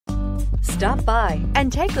Stop by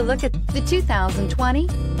and take a look at the 2020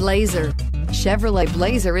 Blazer. Chevrolet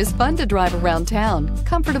Blazer is fun to drive around town,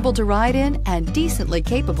 comfortable to ride in, and decently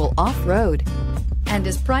capable off-road, and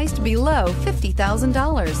is priced below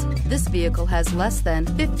 $50,000. This vehicle has less than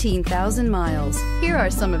 15,000 miles. Here are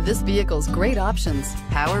some of this vehicle's great options: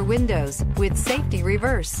 power windows with safety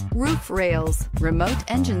reverse, roof rails, remote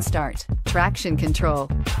engine start, traction control,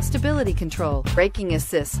 stability control, braking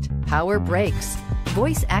assist, power brakes,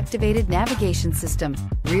 voice-activated navigation system,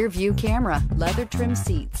 rear view camera, leather trim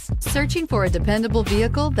seats. Searching for a dependable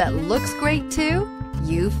vehicle that looks great too?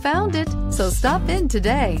 You found it, so stop in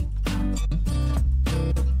today.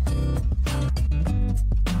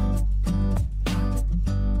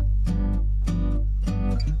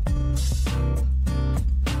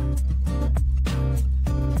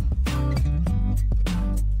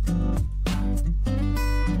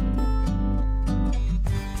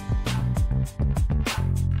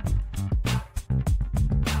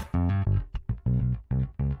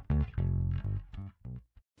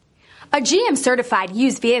 A GM certified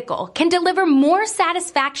used vehicle can deliver more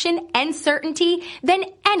satisfaction and certainty than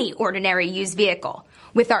any ordinary used vehicle.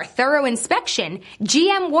 With our thorough inspection,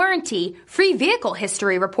 GM warranty, free vehicle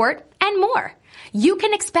history report, and more. You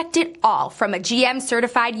can expect it all from a GM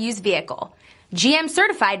certified used vehicle. GM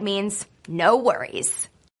certified means no worries.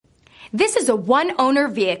 This is a one-owner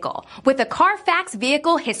vehicle with a Carfax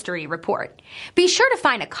Vehicle History Report. Be sure to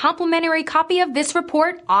find a complimentary copy of this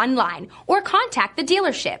report online or contact the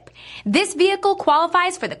dealership. This vehicle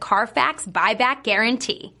qualifies for the Carfax Buyback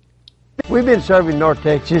Guarantee. We've been serving North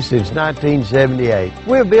Texas since 1978.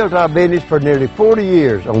 We've built our business for nearly 40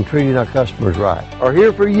 years on treating our customers right. Are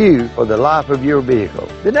here for you for the life of your vehicle.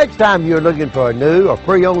 The next time you're looking for a new or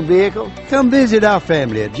pre-owned vehicle, come visit our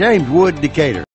family at James Wood, Decatur.